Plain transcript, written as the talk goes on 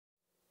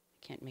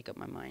can't make up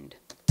my mind.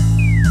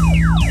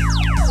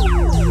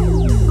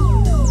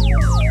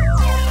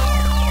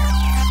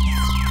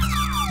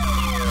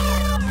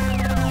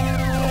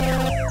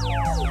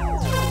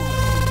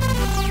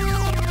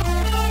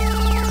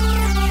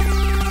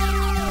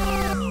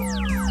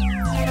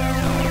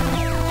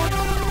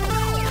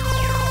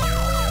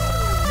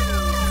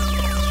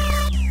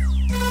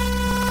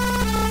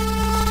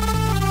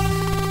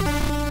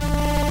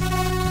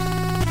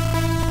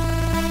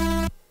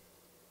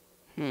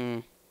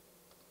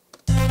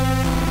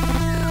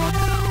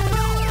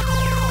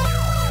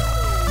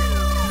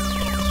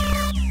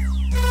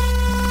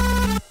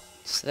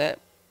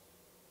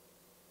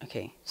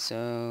 Okay,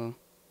 so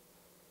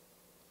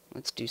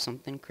let's do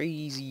something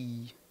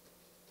crazy.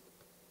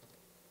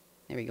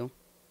 There we go.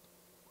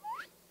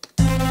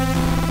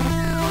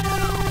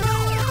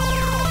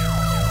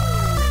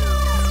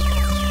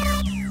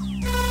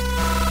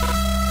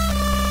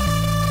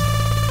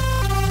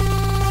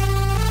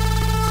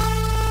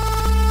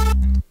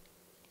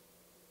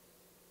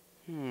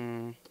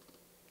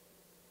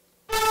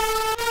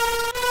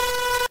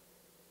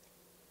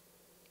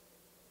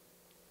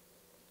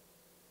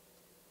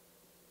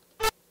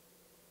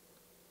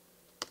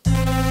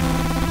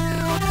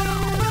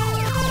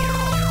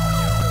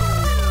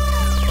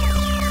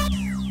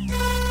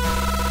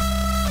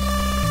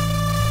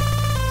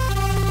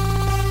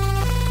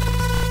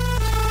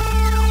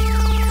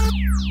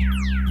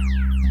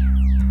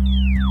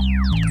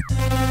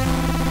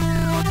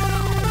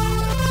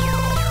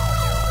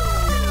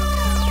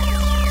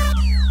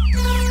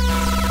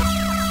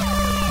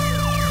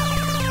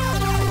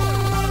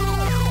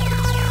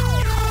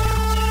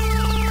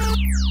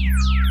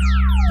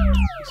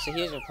 So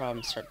here's where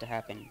problems start to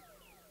happen,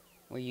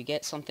 where you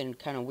get something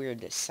kind of weird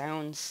that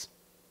sounds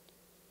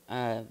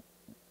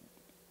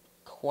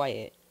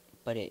quiet,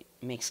 but it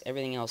makes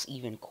everything else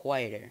even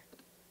quieter,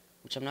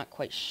 which I'm not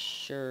quite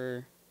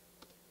sure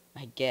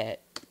I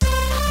get.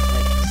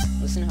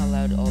 Like, listen how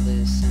loud all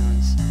this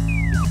sounds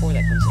before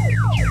that comes into the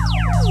picture.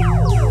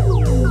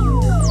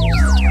 It's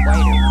just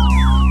quieter.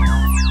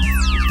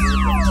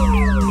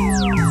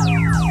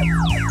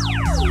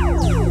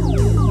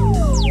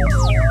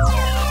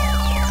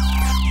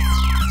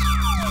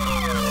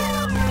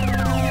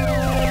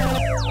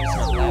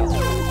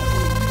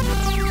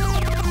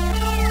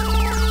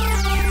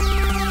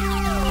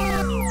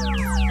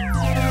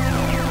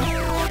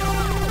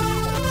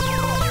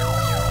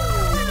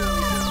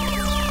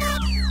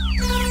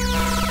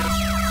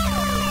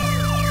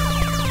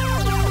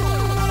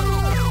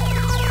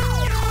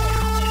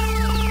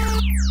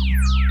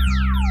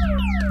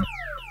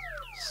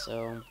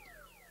 So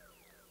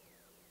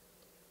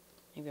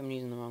maybe I'm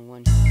using the wrong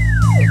one. I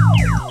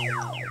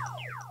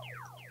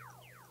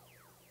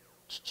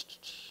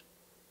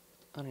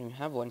don't even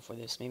have one for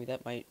this. Maybe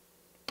that might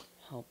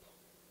help.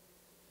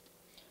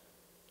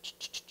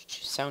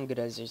 Sound good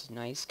as is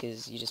nice,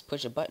 because you just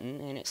push a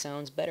button and it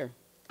sounds better.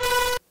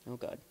 Oh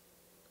god.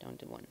 Down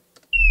to one.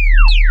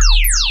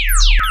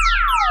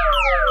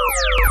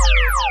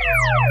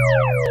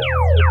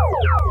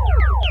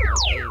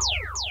 Okay.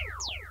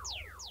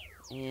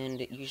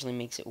 And it usually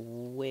makes it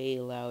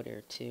way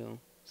louder too.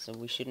 So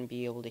we shouldn't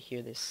be able to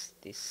hear this,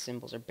 these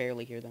cymbals, or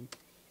barely hear them.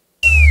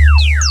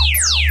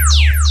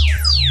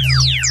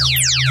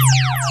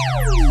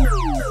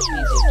 Which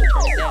means you have to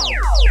turn it down.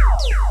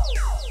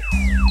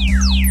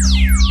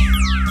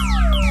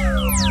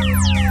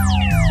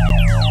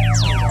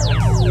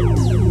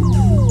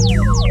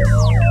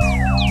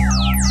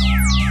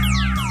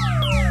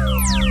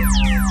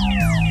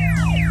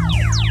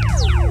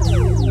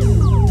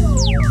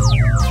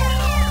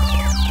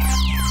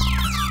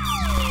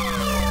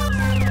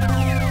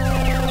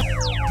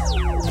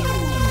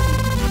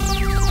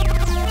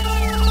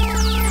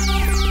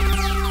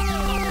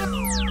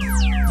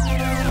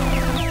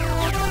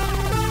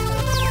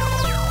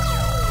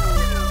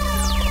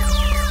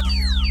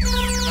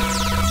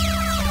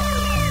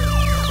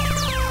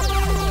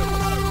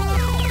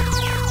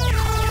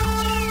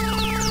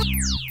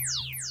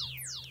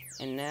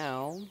 And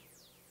now,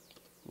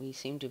 we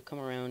seem to have come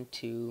around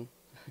to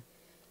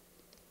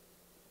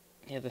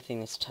the other thing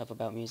that's tough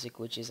about music,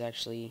 which is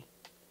actually,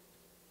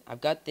 I've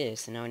got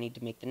this, and now I need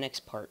to make the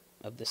next part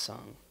of the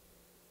song,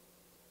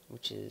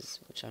 which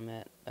I'm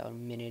at about a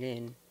minute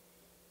in,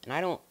 and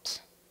I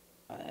don't,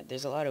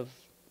 there's a lot of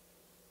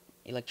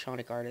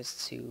electronic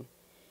artists who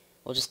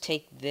will just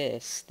take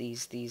these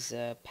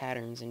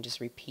patterns and just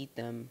repeat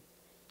them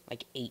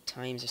like 8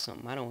 times or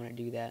something. I don't want to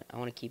do that. I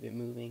want to keep it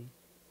moving.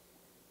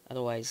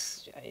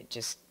 Otherwise,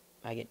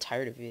 I get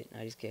tired of it.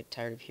 I just get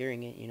tired of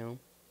hearing it, you know.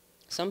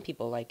 Some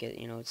people like it,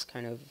 you know. It's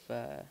kind of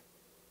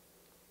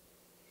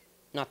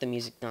not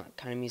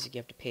kind of music you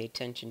have to pay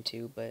attention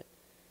to, but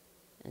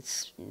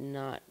it's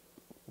not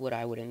what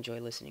I would enjoy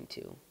listening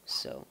to.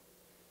 So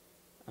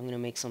I'm gonna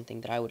make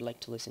something that I would like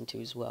to listen to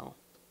as well.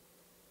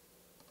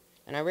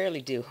 And I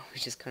rarely do,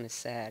 which is kind of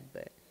sad,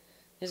 but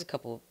there's a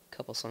couple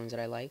songs that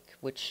I like,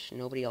 which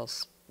nobody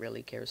else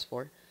really cares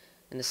for.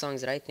 And the songs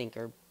that I think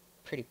are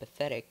pretty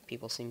pathetic,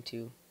 people seem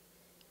to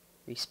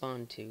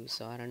respond to,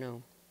 so I don't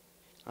know.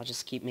 I'll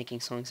just keep making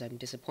songs I'm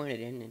disappointed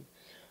in, and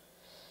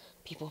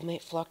people may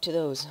flock to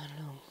those, I don't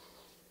know.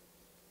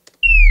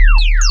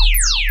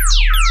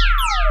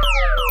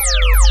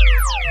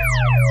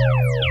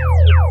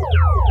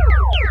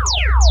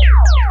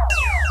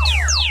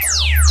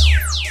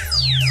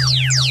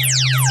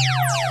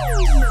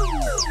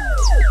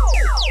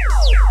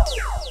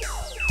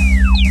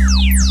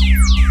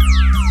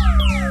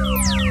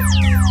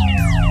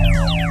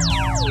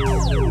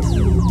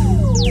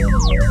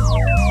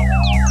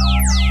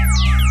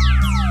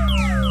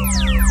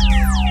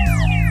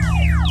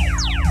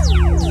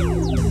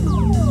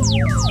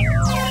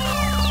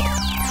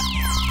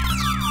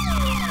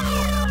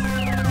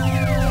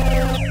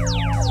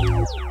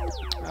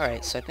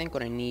 Alright, so I think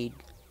what I need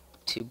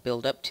to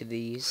build up to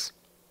these,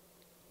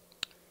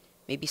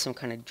 maybe some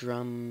kind of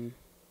drum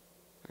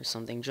or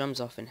something. Drums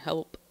often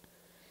help,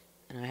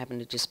 and I happen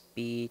to just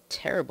be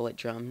terrible at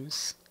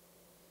drums,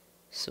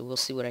 so we'll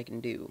see what I can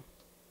do.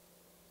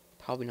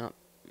 Probably not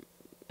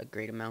a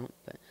great amount,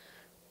 but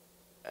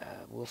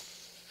we'll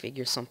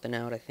figure something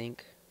out, I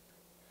think.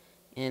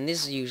 And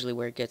this is usually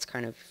where it gets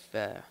kind of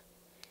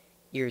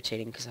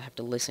irritating, because I have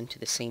to listen to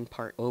the same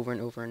part over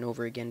and over and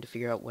over again to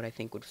figure out what I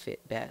think would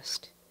fit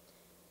best.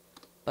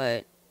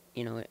 But,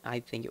 you know, I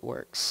think it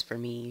works for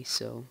me,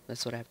 so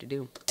that's what I have to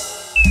do.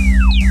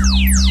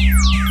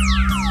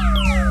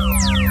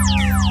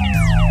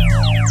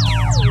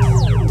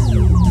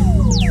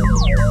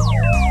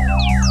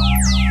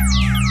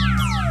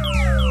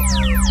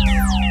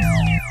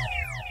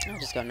 I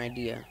just got an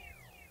idea.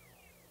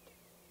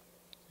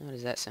 How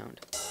does that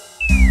sound?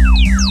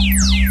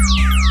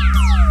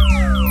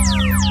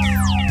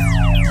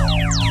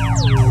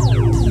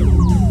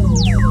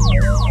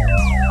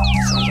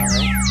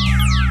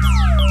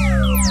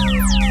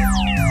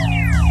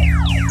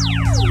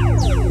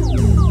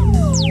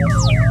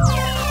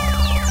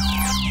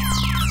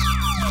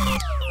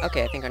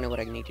 Okay, I think I know what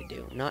I need to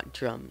do. Not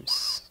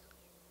drums.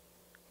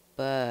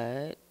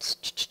 But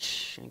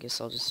I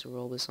guess I'll just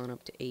roll this on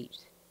up to 8.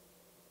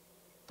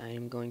 I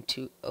am going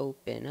to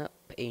open up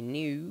a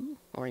new,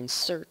 or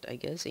insert, I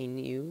guess, a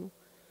new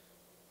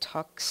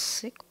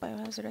Toxic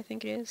Biohazard, I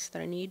think it is,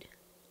 that I need.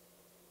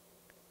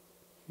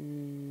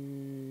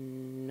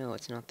 No,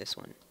 it's not this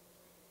one.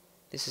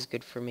 This is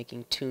good for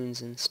making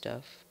tunes and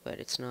stuff, but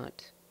it's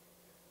not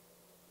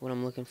what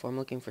I'm looking for. I'm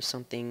looking for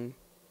something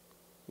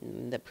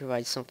that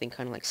provides something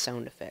kind of like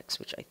sound effects,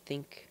 which I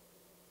think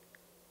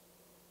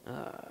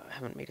I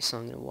haven't made a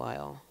song in a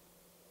while.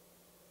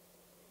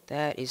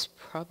 That is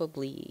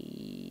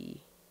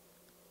probably,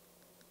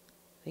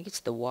 I think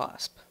it's the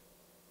Wasp.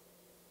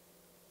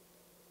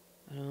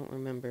 I don't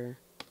remember.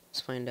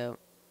 Let's find out.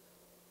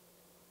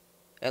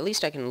 At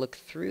least I can look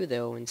through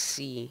though and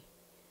see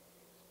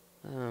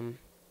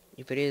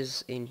if it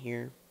is in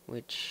here,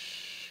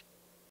 which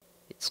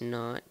it's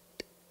not.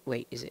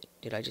 Wait, is it?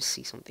 Did I just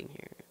see something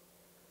here?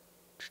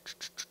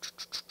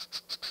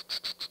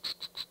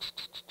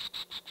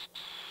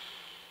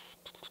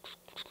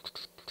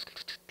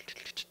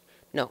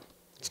 No,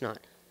 it's not.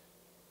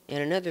 And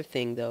another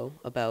thing, though,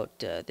 about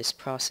this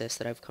process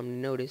that I've come to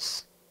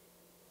notice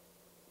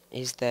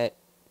is that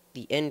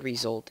the end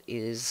result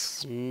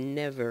is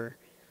never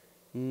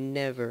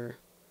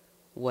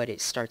what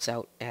it starts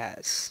out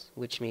as,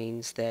 which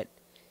means that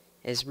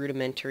as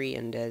rudimentary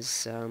and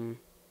as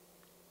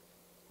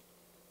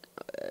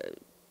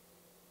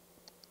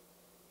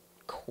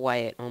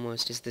quiet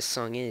almost as this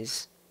song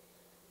is,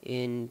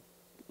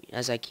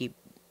 as I keep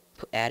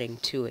adding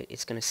to it,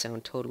 it's going to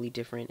sound totally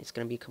different. It's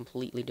going to be a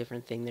completely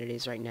different thing than it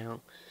is right now.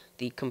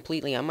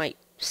 I might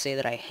say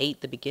that I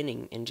hate the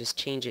beginning and just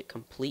change it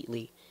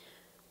completely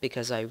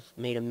because I've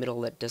made a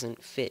middle that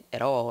doesn't fit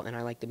at all and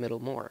I like the middle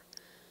more.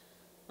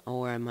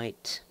 Or I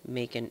might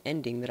make an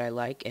ending that I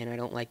like and I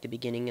don't like the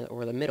beginning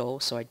or the middle,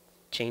 so I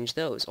change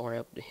those. Or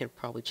I'll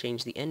probably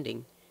change the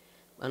ending,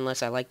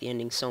 unless I like the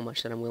ending so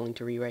much that I'm willing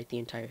to rewrite the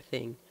entire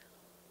thing.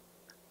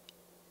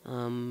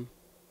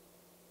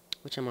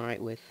 Which I'm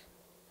alright with.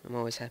 I'm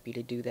always happy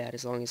to do that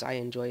as long as I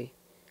enjoy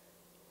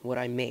what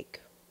I make.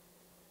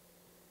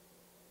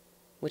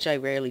 Which I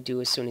rarely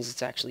do as soon as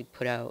it's actually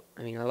put out.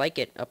 I mean, I like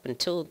it up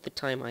until the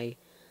time I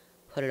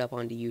put it up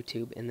onto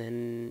YouTube, and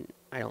then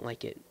I don't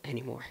like it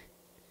anymore.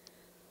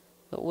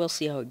 But we'll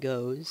see how it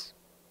goes.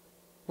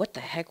 What the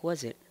heck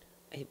was it?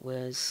 It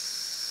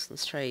was...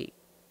 Let's try...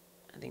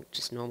 I think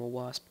just normal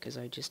Wasp, because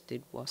I just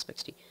did Wasp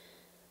XD.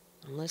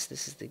 Unless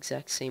this is the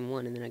exact same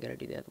one, and then I gotta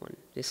do the other one.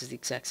 This is the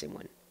exact same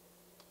one.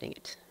 Dang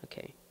it.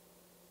 Okay.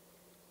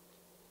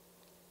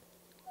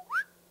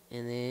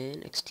 And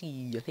then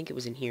XT, I think it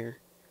was in here.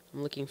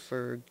 I'm looking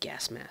for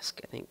Gas Mask,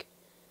 I think.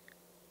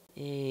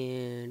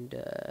 And,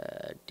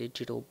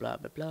 digital blah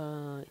blah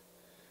blah.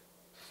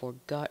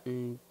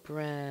 Forgotten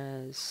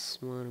Brass,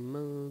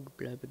 Moog,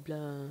 blah blah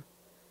blah.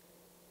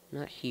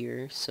 Not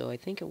here, so I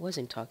think it was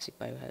in Toxic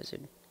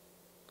Biohazard.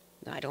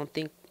 I don't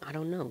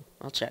know.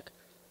 I'll check.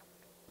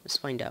 Let's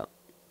find out.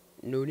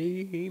 No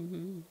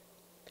name.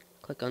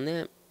 Click on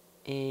that.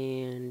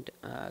 And,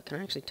 can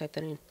I actually type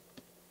that in?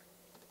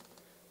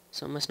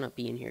 So it must not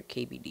be in here.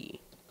 KBD.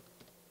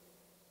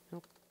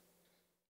 Nope.